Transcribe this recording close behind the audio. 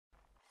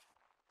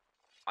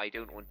I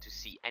don't want to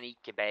see any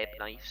kebab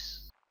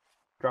knives.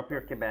 Drop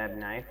your kebab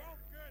knife,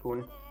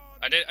 Koen.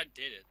 I did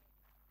it.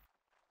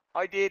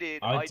 I did it.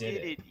 I I did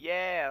did it. it.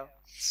 Yeah.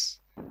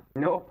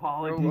 No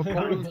apology. No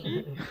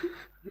apology.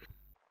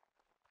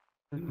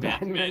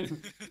 Batman.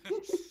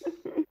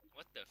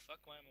 What the fuck?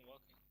 Why am I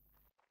walking?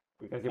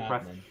 Because you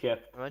pressed Batman.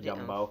 shift, Ready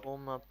Jumbo. and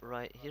form up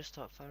right here,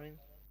 start firing.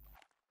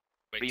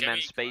 Wait, can 3-man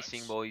we spacing,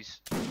 crouch?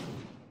 boys.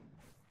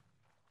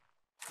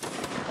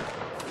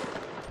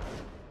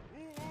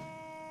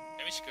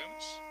 Can we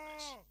skirmish?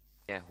 Nice.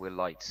 Yeah, we're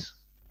lights.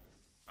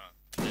 Oh,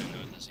 didn't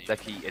notice either.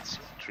 Lucky it's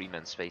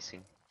 3-man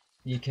spacing.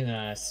 You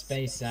can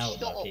space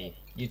out, Lucky.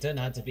 You don't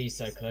have to be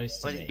so close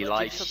to Ready, me. He keep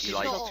likes- shots, he keep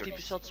likes shots, to- keep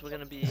shots, we're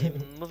gonna be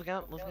moving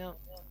out, moving out.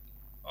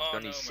 Oh,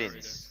 Johnny no, sins.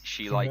 Marita.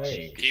 She likes you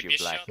Wait. because Keep you're your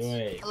black. shots.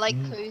 Wait, I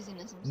like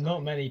coziness. I'm not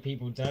sorry. many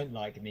people don't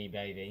like me,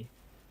 baby.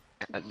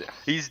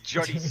 He's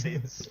Johnny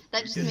sins. That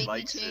He just made me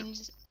dislikes him. change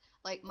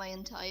like my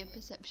entire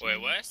perception. Wait,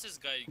 where is this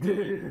guy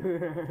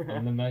going?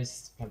 I'm the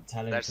most There's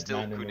talented still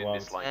man in good the in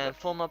world. this line. And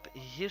form up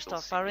here,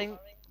 start single. firing.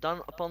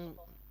 Down upon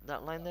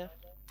that line there.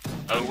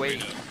 Oh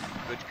wait, Reload.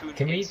 but Kuhn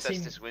Can we incest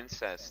team- is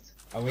wincest.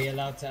 Are we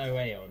allowed to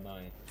OA or no?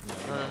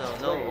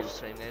 No off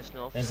stream, guys,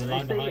 no off There's a stream.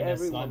 line They say behind us,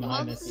 everyone line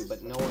behind wants us. you,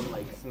 but no one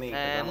likes me. 'cause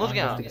I'm moving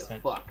out. autistic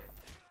as fuck.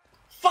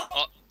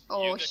 Oh,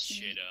 Oh, you got shit.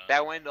 shit on.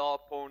 That went all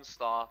porn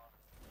star.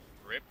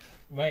 Rip.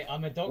 Wait,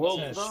 I'm a doctor.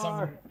 Well,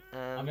 Some...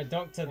 I'm a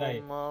doctor, though.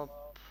 Form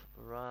up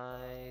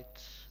right.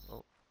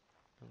 Oh,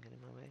 don't get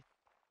in my way.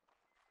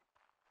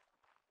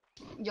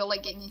 You're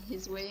like getting in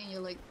his way, and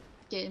you're like,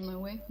 get in my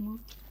way. Move.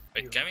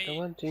 Wait, can The we?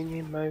 one thing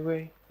in my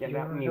way. Get You're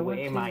out in the your one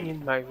way, thing mate.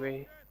 in my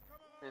way.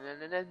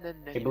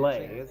 Hey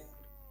Blaze.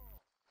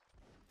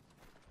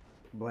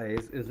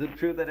 Blaze, is it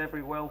true that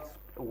every Welsh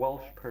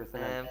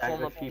person has And tagged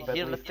form a up sheep at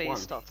here, least face,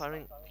 once? start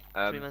firing.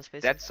 3-man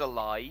spacing. That's a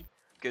lie.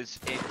 Because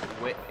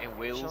in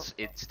Wales,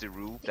 it's the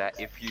rule that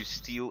if you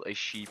steal a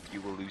sheep,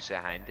 you will lose a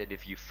hand, and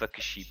if you fuck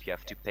a sheep, you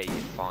have to pay a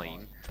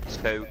fine.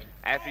 So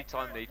every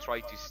time they try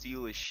to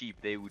steal a sheep,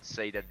 they would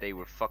say that they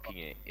were fucking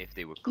it if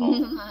they were caught.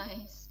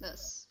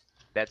 Nice.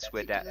 That's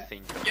where that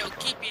thing comes Yo,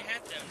 from. keep your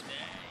head down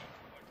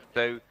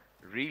there. So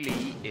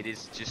really, it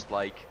is just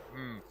like,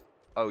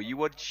 oh, you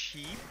want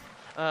sheep?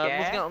 Moving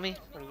Yeah? out on me.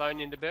 A line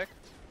in the back.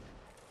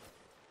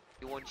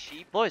 You want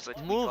sheep? Boys, But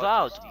we move got you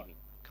out. stealing.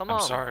 Come I'm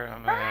on. sorry,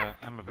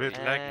 I'm a bit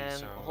laggy, And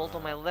so... hold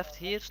on my left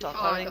here, start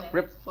Oh, firing. God.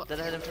 Rip. Fuck. Dead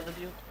ahead in front of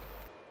you.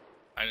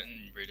 I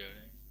didn't read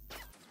it.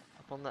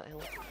 Up on that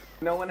hill.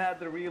 No one had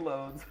the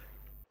reloads.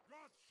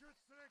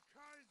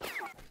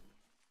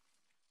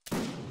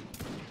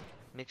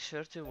 Make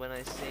sure to, when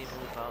I say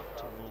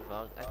move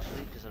out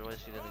actually, because otherwise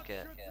you're gonna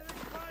get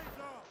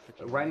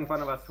freaking Right in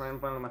front of us, right in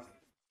front of us.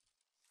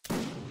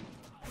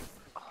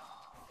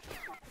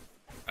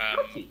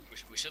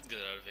 We should get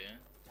out of here.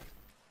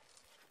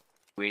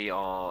 We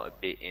are a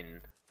bit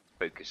in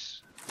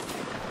focus.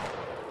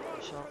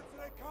 shot.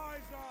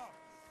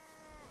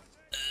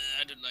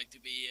 I don't like to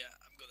be here.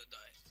 I'm gonna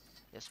die.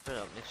 Yeah, spread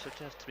out. Make sure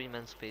to have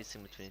 3-man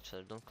spacing between each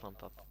other. Don't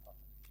clump up.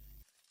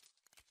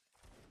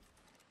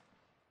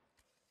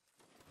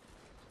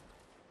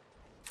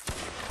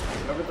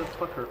 Whoever this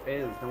fucker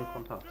is, don't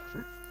come up.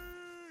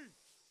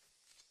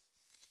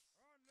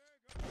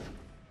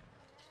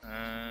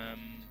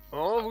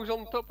 Oh, who's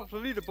on top of the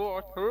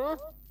leaderboard, huh?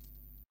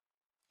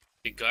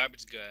 The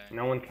garbage guy.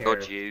 No one cares.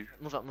 Got you.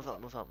 Move out, move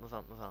out, move out, move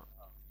out, move out.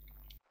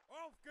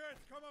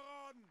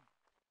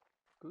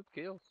 Good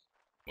kills.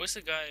 Where's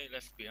the guy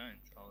left behind?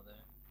 Oh,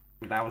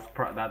 there. That's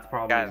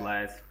probably Guys.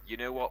 Les. You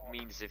know what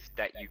means if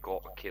that you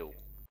got a kill? You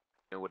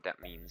know what that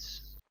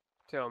means?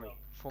 Tell me.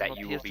 Form That up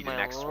you here will be to the my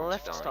next one to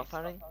left, die. start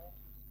firing.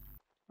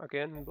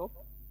 Again, Bob?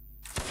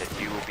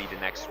 That you will be the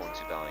next one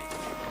to die.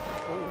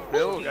 Oh,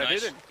 no, I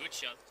Nice. didn't. Good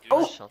shot. Good,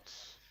 Oh!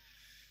 Shots.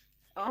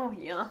 Oh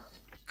yeah.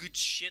 good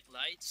shit,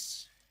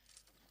 lights.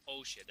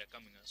 Oh shit, they're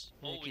coming us.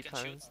 Yeah, Oh, we keep can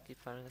firing, shoot. keep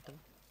firing at them.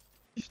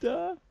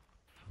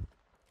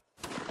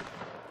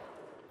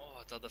 Oh,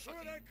 I thought the fucking.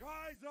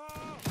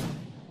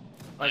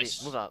 Ready,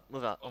 Nice. move out,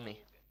 on me.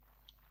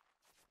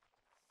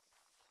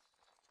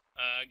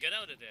 Get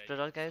out of there. Spread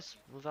out, guys,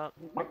 move out.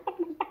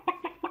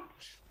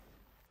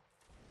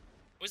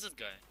 Where's that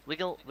guy?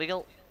 Wiggle,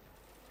 wiggle.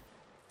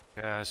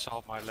 Yeah, I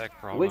solved my leg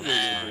problem. Wiggle,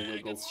 Sorry. wiggle, I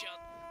wiggle. got shot.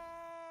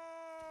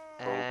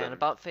 And them.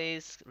 about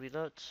phase,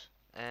 reload,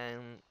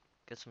 and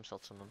get some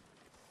shots on them.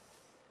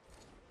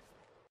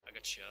 I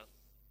got shot.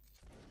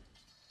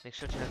 Make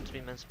sure to have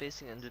 3-man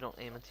spacing and do not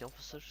aim at the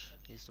officer.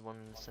 He's the one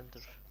in the center.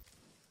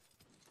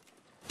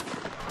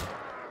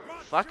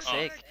 Fuck's Oh.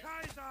 sake.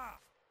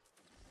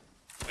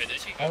 Wait, did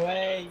she go?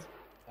 Away!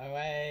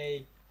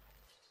 Away!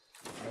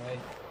 Away.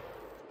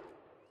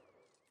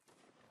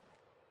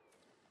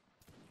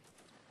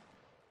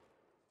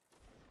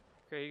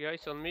 Okay,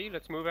 guys, on me.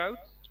 Let's move out.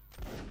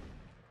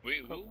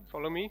 Wait, who?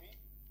 Follow me.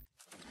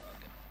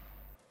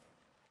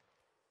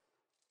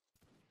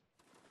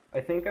 I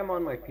think I'm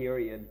on my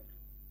period.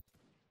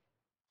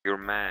 Your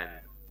man.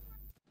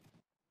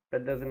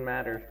 That doesn't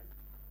matter.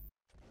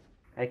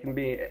 I can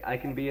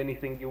be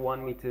anything you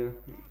want me to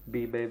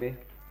be, baby.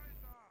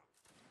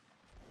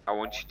 I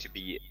want you to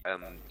be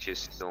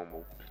just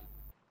normal.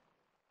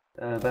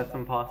 That's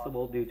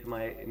impossible due to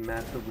my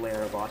massive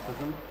layer of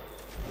autism.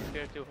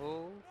 Prepare to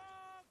hold.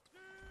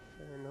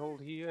 And hold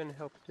here and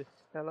help the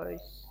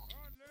allies.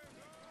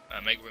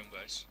 Make room,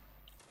 guys.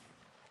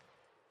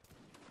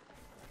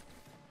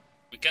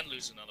 We can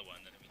lose another one,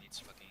 then we need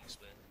to fucking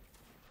split.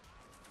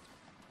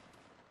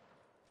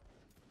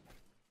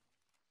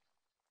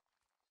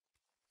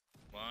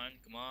 Come on,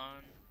 come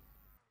on.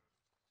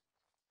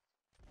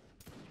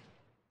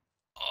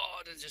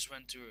 Oh, that just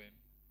went through him.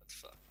 What the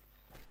fuck?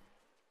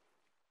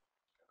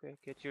 Okay,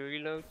 get your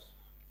reloads.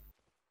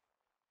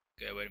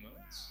 Okay, wait a moment.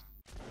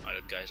 Oh,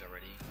 that guy's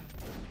already.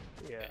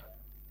 Yeah.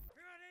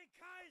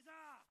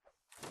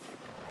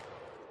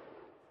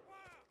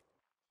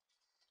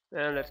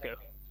 And let's go.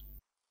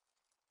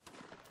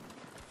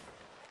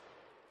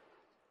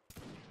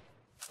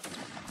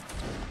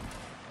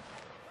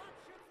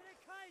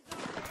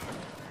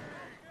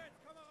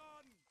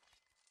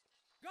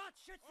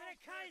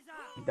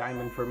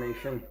 Diamond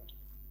formation.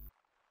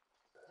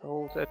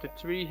 Hold at the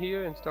tree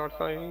here and start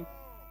firing.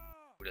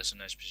 Oh, that's a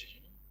nice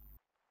position.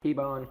 Keep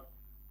on.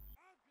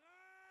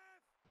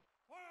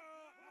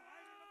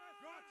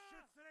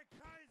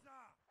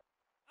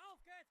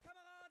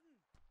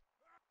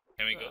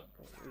 Can we go?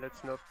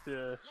 Let's not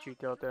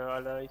shoot out their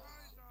allies.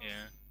 Yeah.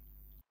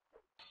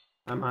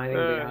 I'm hiding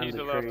behind He's the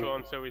the last tree.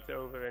 one, so it's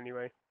over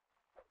anyway.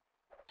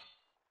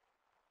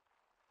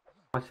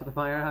 Watch the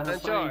fire. Has a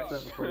And fire.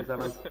 charge!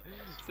 47.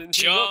 Since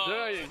he's not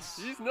dying!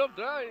 He's not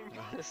dying!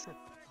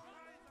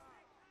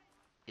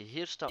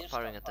 Here, stop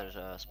firing at their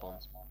spawn.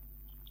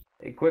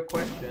 A quick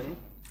question: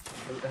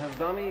 Has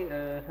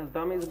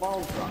Dommy's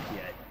balls dropped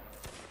yet?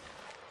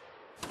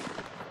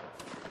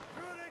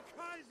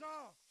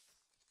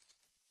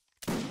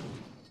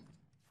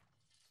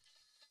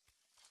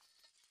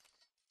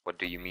 What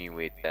do you mean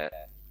with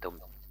that? Dumb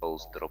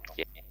balls dropped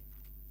yet?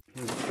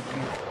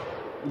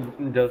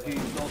 Does he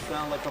still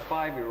sound like a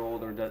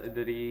 5-year-old, or did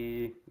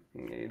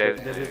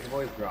did his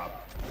voice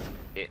drop?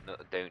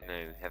 Don't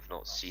know. Have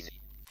not seen it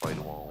for quite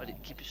a while.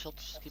 Alright, keep your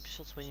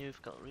shots when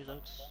you've got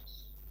reloads.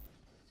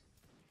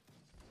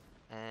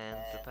 And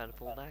prepare to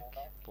pull back.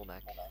 Pull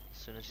back as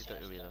soon as you've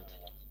got your reload.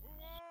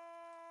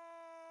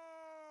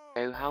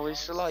 Oh, how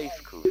is the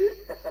life, cool?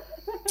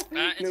 It's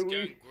No,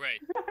 going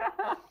great.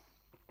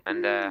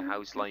 And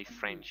how's life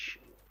French?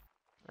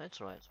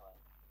 That's right.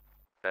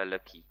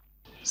 Lucky.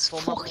 It's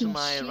Form up to fucking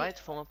my shit. right,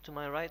 form up to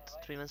my right,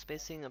 3-man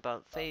spacing,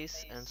 about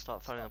face, and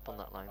start firing up on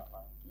that line.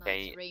 Nice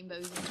Okay.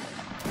 rainbows and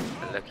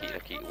stuff.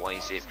 Lucky. Why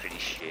is it pretty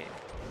shit?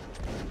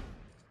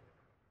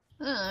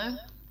 I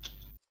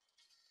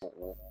don't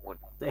know. What?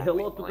 Say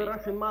hello to the why-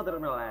 Russian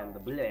motherland.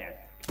 Bleh.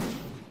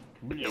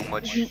 So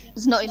much.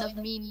 There's not enough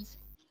memes.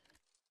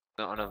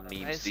 Not enough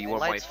memes. Guys, Do you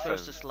want my lights phone?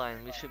 versus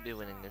line, we should be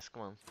winning this,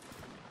 come on.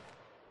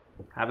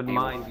 Have in You-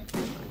 mind,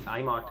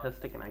 I'm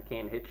autistic and I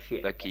can't hit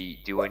shit. Lucky,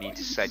 do I need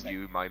to send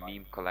you my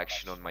meme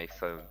collection on my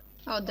phone?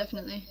 Oh,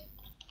 definitely.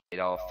 It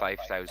are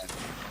 5,000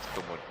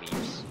 somewhat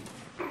memes.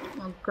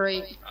 Oh,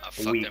 great. Ah,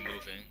 fuck, Weak. they're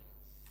moving.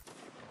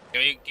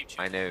 Can we keep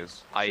shooting? I know. Keep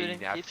I shooting,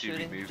 have keep to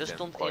shooting, remove just them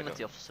don't quite aim at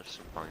the a- officers.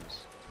 sometimes.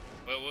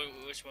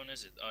 Which one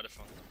is it? Oh, the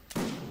front.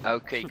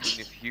 Okay, Kun,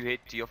 if you hit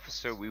the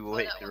officer, we will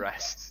hit the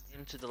rest.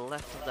 Aim to the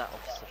left of that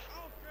officer.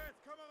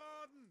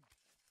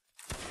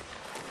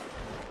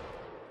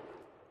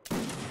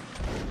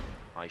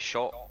 I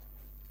shot.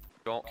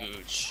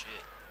 Good shit.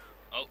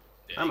 Oh,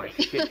 there I'm you a go.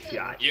 shit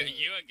shot. You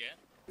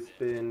again?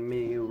 Spin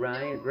me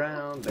right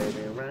round,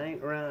 baby,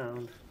 right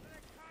round.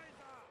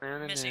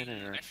 Missing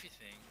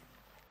everything.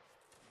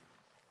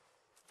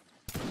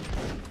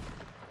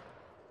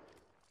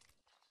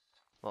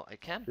 Well, I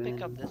can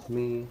pick up this. Spin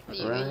me Are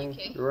you right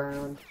okay?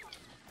 round.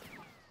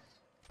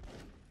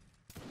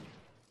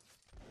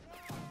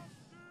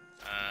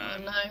 Oh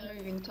no,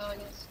 moving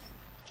targets.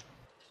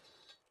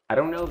 I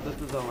don't know if this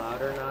is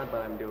allowed or not,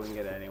 but I'm doing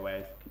it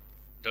anyways.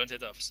 Don't hit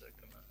the officer,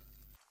 come on.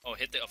 Oh,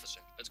 hit the officer.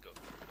 Let's go.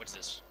 What's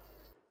this?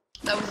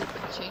 That was a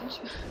quick change.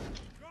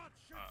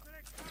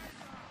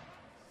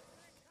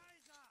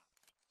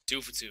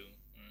 2 for 2.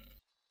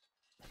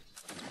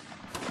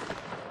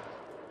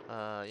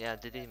 Yeah,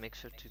 Diddy, make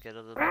sure to get a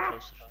little bit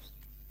closer.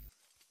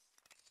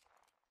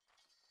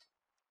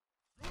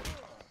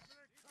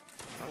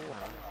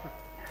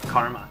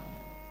 Karma.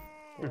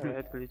 Yeah, I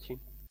had glitching.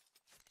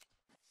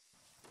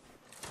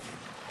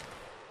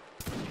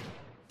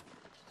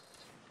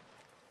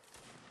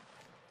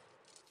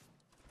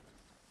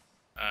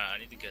 I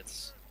need to get.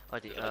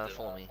 Alrighty,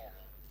 follow me.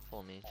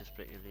 Follow me, just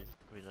break your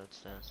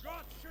reloads there.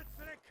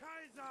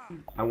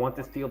 I want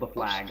to steal the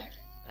flag.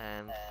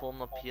 And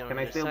form up here Can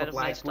on I the steal side the of me,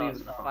 flag, start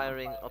please?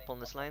 firing up on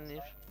this line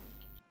here.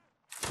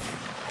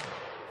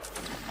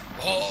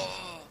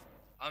 Oh!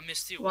 I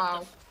missed you. what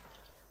Wow.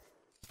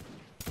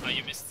 the Oh,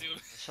 you missed you.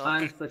 Shot.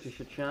 I'm such a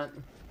shit shot.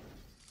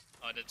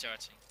 Oh, they're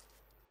charging.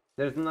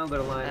 There's another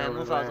line And over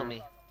move there. out on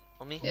me.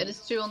 On me. Yeah,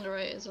 there's 2 on the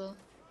right as well.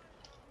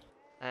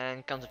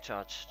 And counter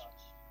charge.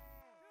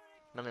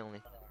 Melee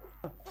only.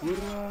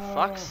 Yeah.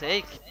 Fuck's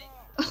sake!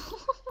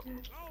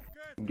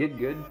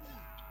 Good.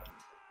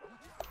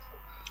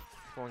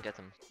 Come on, get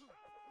him.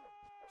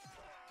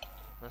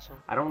 Nice one.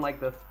 I don't like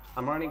this.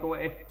 I'm running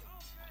away.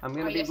 I'm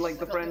gonna Oh, be yes, like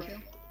the got the French.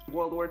 kill.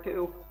 World War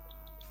II.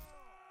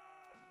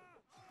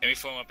 Can we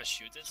form up and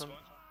shoot this Some- one?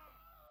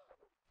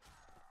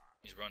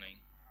 He's running.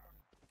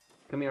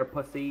 Come here,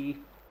 pussy.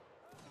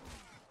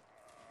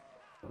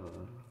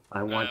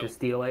 I want to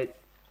steal it.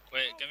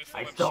 Wait, can we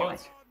form I up stole and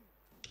shoot?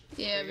 it.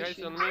 Yeah, Hey we guys,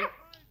 should. on me.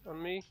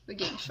 On me. We're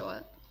getting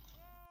shot.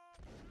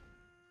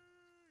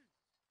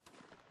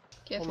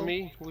 Careful. On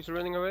me. Who's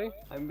running away?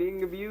 I'm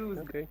being abused.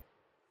 Okay.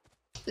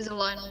 There's a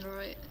line on the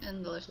right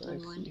and the left I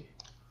hand line. see.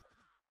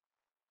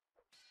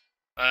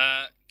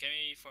 Can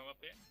we form up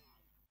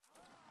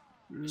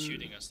here? He's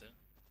shooting us there.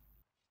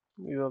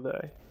 We will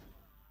die.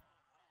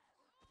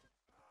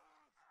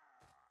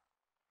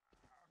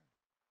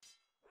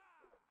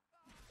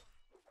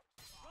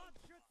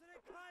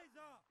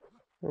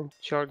 And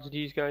charge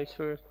these guys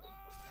first.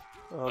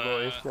 Oh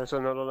boy, there's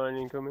another line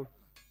incoming.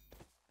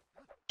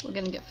 We're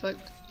gonna get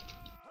fucked.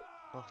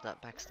 Oh,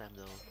 that backstab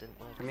though didn't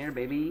work. Come here,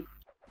 baby.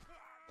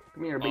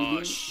 Come here, baby.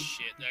 Oh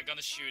shit, they're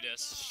gonna shoot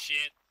us.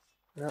 Shit.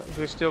 Yeah,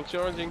 they're still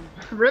charging.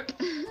 RIP.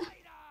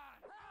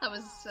 That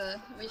was,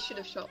 we should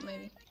have shot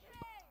maybe.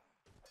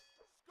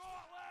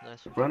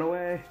 Nice one. Run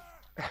away.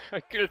 I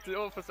killed the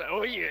officer.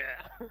 Oh yeah!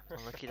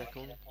 Unlucky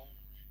raccoon.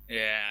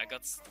 Yeah, I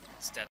got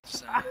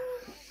stats.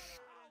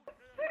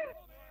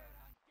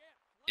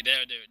 Yeah, they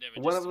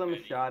were One just of them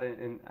ready. shot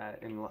in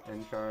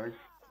charge.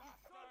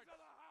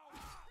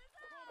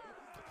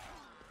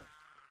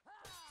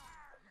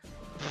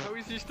 How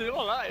is he still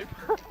alive?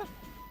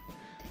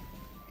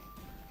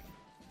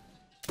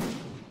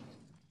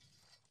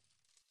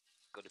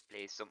 Gotta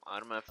play some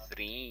Arma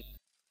 3.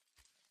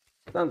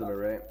 Sounds about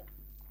right.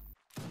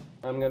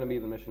 I'm gonna be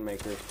the mission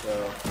maker, so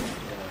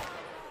yeah.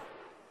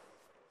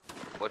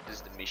 What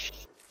is the mission?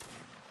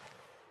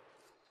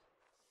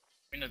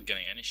 We're not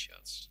getting any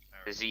shots.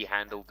 Does he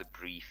handle the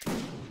brief?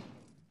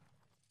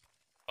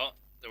 Oh,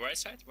 the right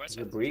side? Right The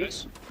side? brief?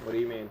 Guys? What do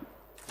you mean?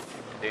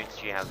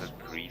 Don't you have a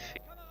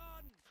briefing?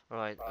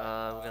 Alright,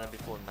 we're gonna be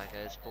pulling back,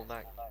 guys. Pull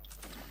back.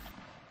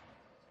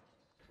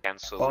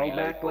 Cancel Fall reload,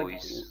 back like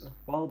boys.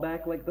 fall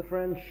back like the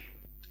French.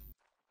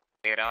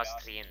 We're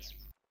Austrians.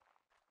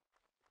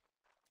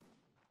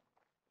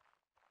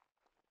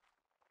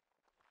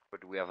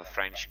 But we have a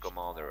French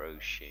commander, oh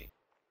shit.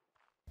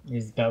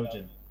 He's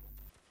Belgian.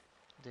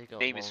 They got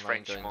Name one is line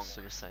French going Monk.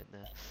 suicide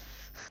there.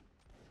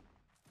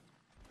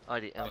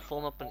 Alrighty, and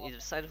form up on either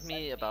side of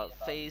me, about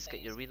phase,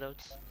 get your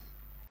reloads.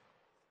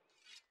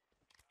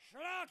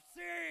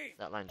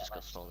 That line just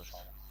got smaller.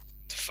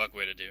 The fuck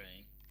were they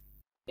doing?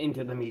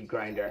 Into the meat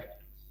grinder.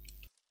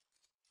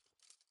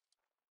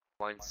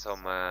 Want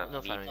some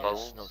No firing, guys.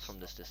 meatballs? Not from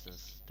this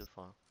distance. Too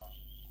far.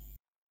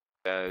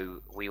 So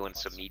we want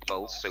some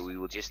meatballs, so we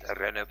will just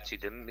run up to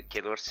them,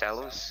 kill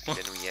ourselves, then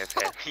we have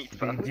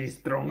meatballs. He's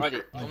strong.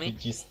 Alrighty, on me.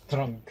 He's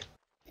drunk.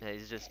 Yeah,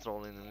 he's just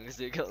trolling them because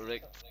they got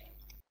wrecked.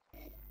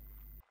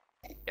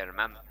 Yeah,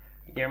 man.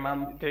 Here,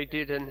 mom. They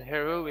did an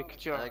heroic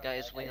job.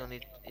 Guys, wing on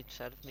each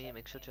side of me.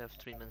 Make sure to have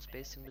 3-man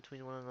spacing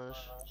between one another.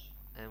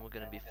 And we're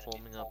gonna be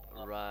forming up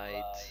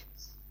right.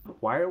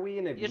 Why are we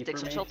in a Here, V take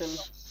some formation?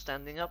 shots.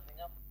 Standing up.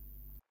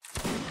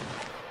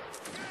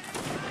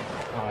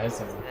 Oh, it's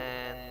a...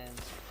 And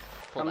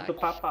pull Come back. to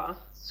Papa.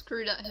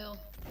 Screw that hill.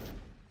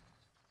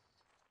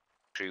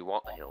 Through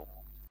what hill?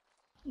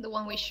 The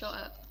one we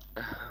shot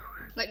at.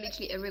 Like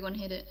literally everyone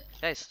hit it.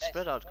 Guys,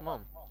 spread out. Come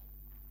on.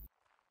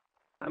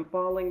 I'm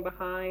falling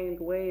behind.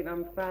 Wait,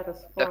 I'm fat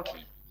as fuck.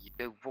 Ducky, you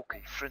don't walk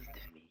in front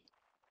of me.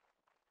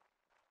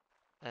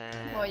 And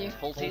Oh, you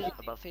hold fool. here,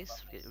 about face.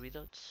 Get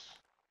reloads.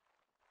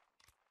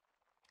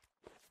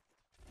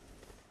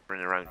 Run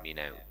around me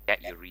now.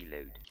 Get your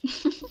reload.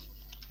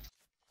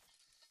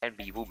 Can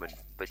be woman,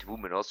 but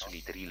women also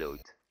need reload.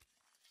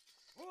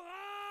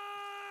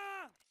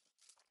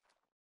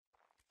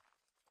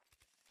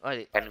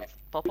 Alrighty, Can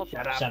pop up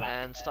Shut up. Shut up.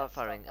 and start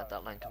firing at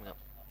that line coming up.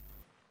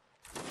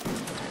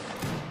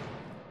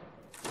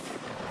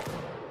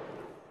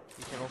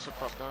 You can also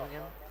pop down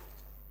again.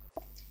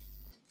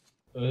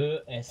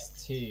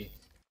 S2.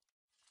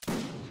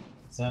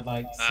 Is that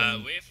like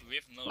some... We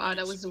have no. Wow, that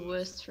lines, was the but-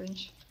 worst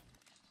French.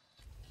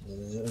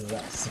 Is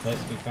that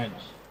supposed to be French?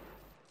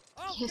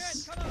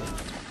 Yes.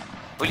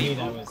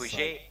 Voulez-vous was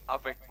coucher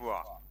avec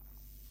moi?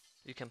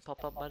 You can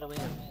pop up by the way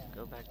and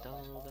go back down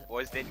a little bit.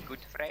 Was that good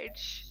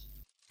French?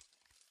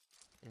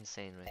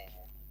 Insane, Rick.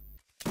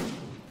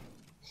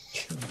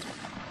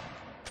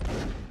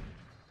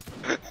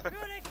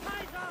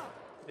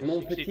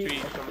 Mon 63 petit.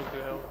 is coming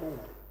to help.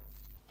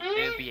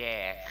 Deux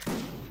bières.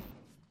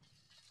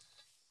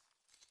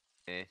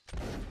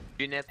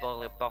 Tu ne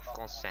parles pas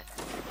français.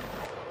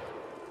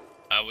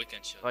 We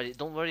can shoot. Alrighty,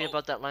 don't worry Oh.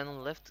 about that line on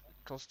the left.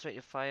 Concentrate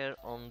your fire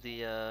on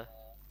the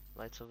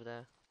lights over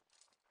there.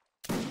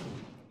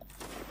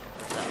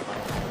 That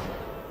line.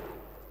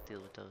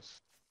 Deal with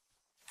those.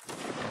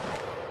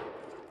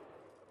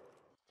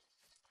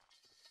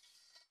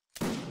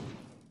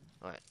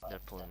 Alright, they're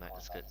pulling back,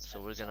 that's good.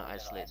 So we're gonna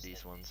isolate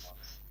these ones.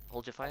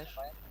 Hold your fire.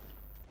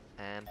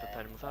 And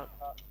prepare to move out.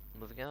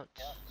 Moving out.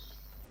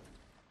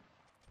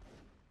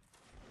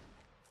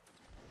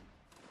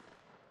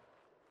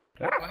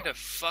 Where the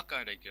fuck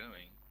are they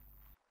going?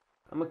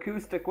 I'm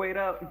acoustic, wait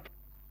up.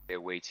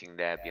 They're waiting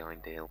there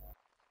behind the hill.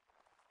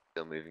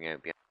 Still moving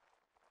out behind.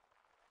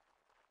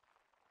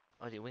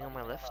 Oh, the wing on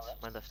my left?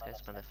 My left,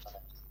 guys, my left.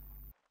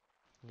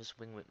 Just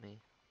wing with me.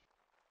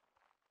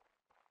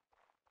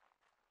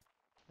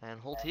 And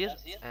hold here,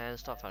 and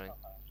start firing.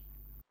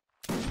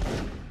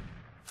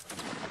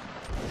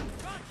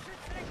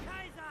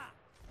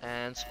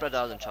 And spread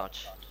out and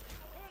charge.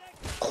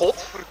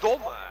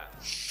 Godverdomme!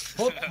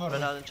 Spread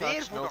out and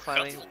charge, no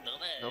firing,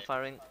 no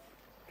firing.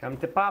 Come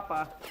to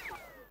Papa.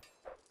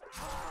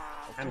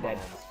 I'm dead.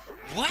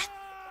 What?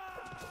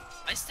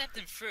 I stabbed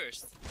him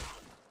first.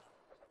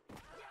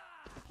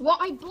 What?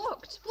 I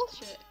blocked?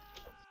 Bullshit.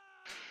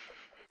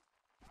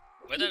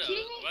 What you are, kidding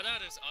me? what are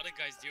those other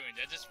guys doing?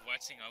 They're just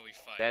watching how we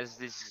fight. There's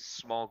this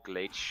small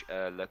glitch,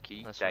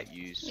 Lucky, That's that right.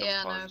 you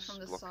Yeah, no, sometimes from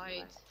the block side.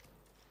 them.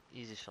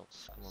 Easy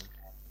shots, come on.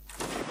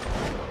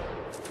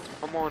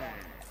 Come on!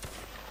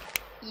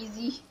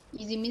 Easy.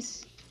 Easy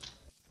miss.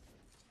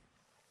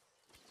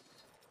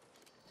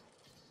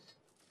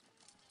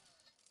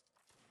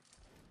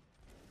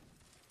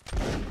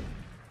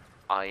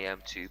 I am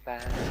too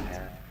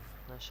bad.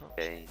 Nice shot.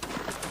 Okay.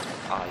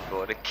 I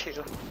got a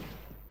kill.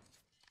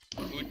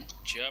 Good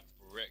job,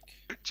 Rick.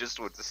 Just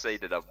want to say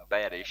that I'm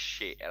bad as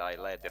shit and I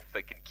land a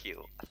fucking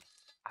kill.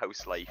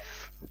 House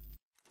life.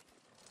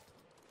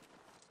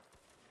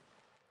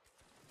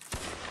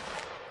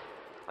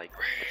 Like,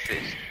 the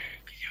fist.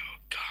 You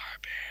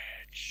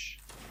garbage.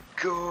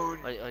 Goon!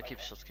 I keep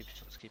your shots, keep your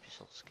shots, keep your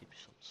shots, keep your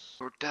shots.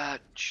 You're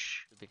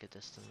Dutch. The bigger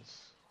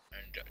distance.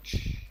 I'm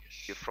Dutch.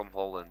 You're from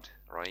Holland,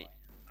 right?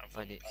 I'm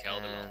from And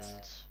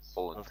Gelderland.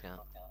 Holland. okay.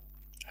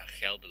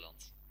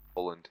 Gelderland.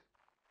 Holland.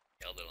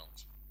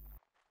 Gelderland.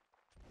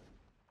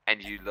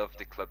 And you love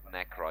the club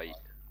neck, right?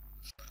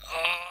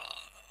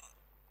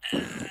 Oh,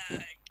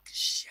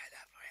 shut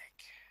up, Rick.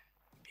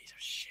 Piece of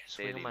shit.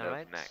 Swing on Clearly my love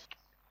right. neck.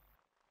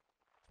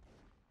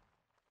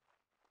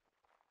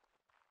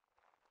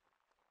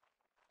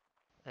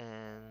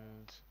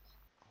 And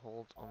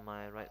hold on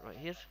my right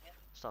here.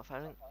 Start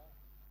firing.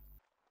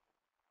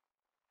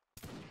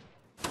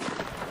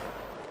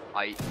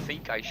 I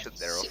think I shot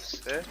their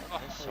officer.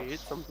 Nice I hit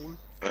shots. something.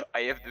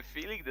 I have the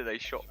feeling that I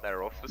shot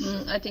their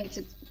officer. I think it's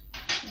a...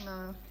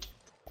 No.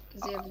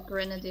 Because they have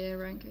grenadier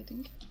rank, I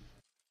think.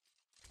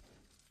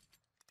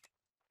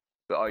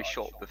 But I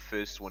shot the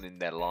first one in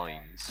their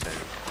line, so...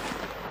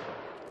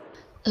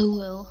 Oh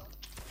well.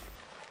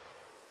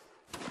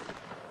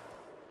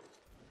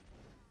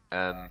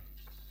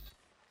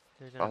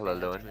 They're gonna All be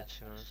alone. afterwards,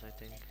 you know, I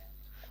think.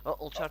 Oh,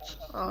 all charge.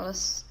 Oh,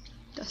 that's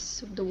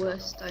the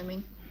worst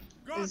timing.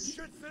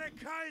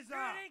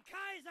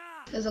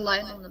 There's a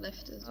line on the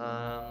left as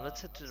well.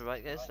 Let's head to the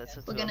right, guys. Let's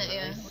head to We're the gonna, right.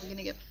 yeah, we're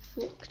gonna get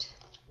fucked.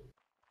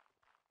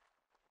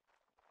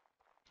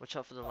 Watch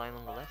out for the line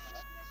on the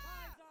left.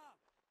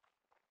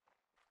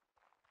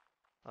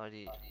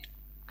 Already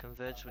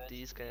converge with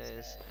these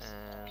guys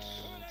and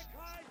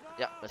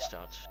yeah, let's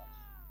charge.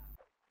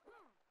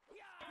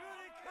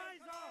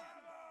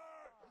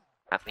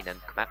 Come at me then,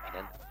 come at me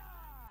then.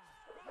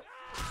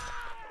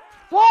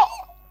 What?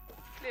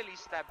 Clearly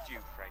stabbed you,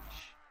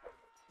 French.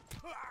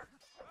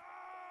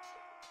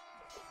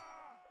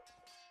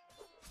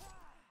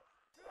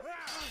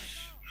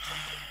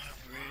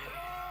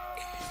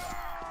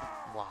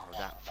 Wow,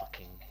 that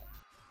fucking.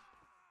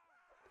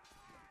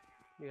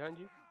 Behind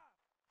you.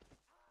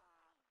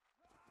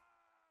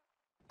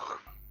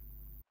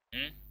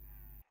 Hmm?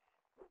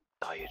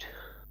 Tired.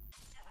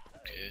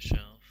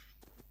 Yourself.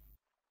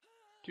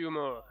 2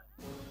 more.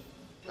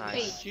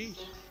 Nice. Jeez.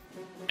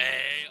 Hey,